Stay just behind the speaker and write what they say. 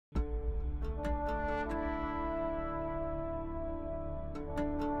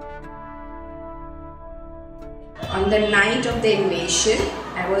On the night of the invasion,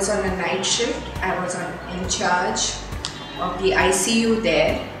 I was on a night shift. I was in charge of the ICU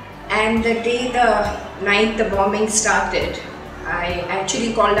there. And the day the bombing started, I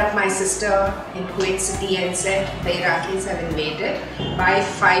actually called up my sister in Kuwait City and said the Iraqis have invaded. By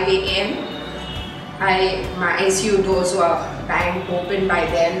 5 a.m. my ICU doors were banged open by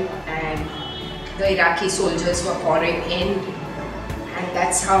them and the Iraqi soldiers were pouring in, and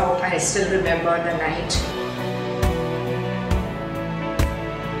that's how I still remember the night.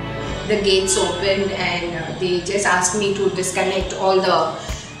 The gates opened and they just asked me to disconnect all the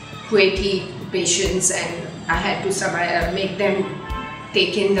Kuwaiti patients, and I had to make them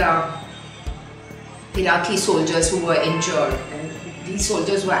take in the Iraqi soldiers who were injured. And these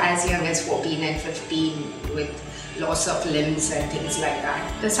soldiers were as young as 14 and 15 with loss of limbs and things like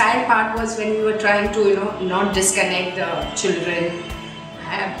that. The sad part was when we were trying to, not disconnect the children.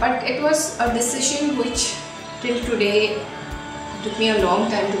 But it was a decision which till today took me a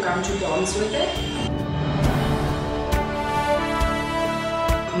long time to come to terms with it.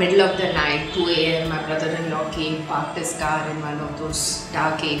 Middle of the night, 2 a.m., my brother-in-law came, parked his car in one of those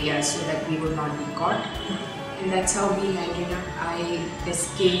dark areas so that we would not be caught. And that's how we landed up. I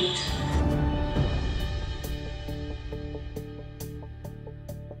escaped.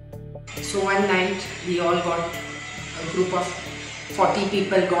 So one night, we all got, a group of 40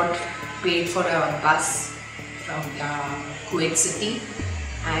 people got paid for a bus from Kuwait City,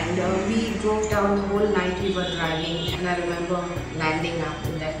 and we drove down the whole night. We were driving, and I remember landing up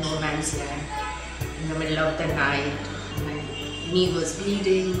in that no man's land in the middle of the night. My knee was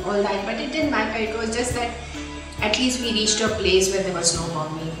bleeding, all that, but it didn't matter. It was just that at least we reached a place where there was no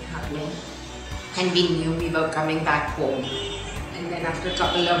bombing happening, and we knew we were coming back home. And then after a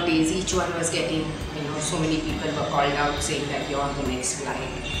couple of days, each one was getting, so many people were called out saying that you're on the next flight.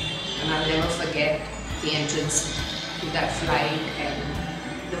 And I'll never forget the entrance to that flight and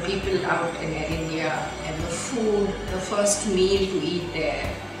the people out in Air India and the food, the first meal to eat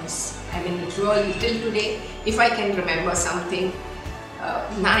there was, really till today, if I can remember something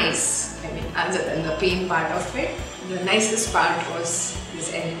nice, other than the pain part of it, the nicest part was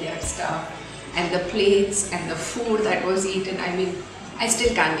this Air India stuff and the plates and the food that was eaten. I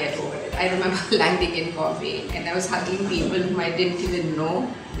still can't get over it. I remember landing in Bombay and I was hugging people whom I didn't even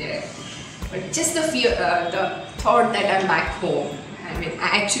know there. But just the fear, the thought that I'm back home.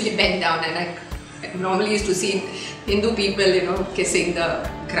 I actually bent down, and I normally used to see Hindu people, kissing the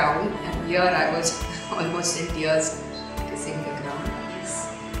ground, and here I was almost in tears.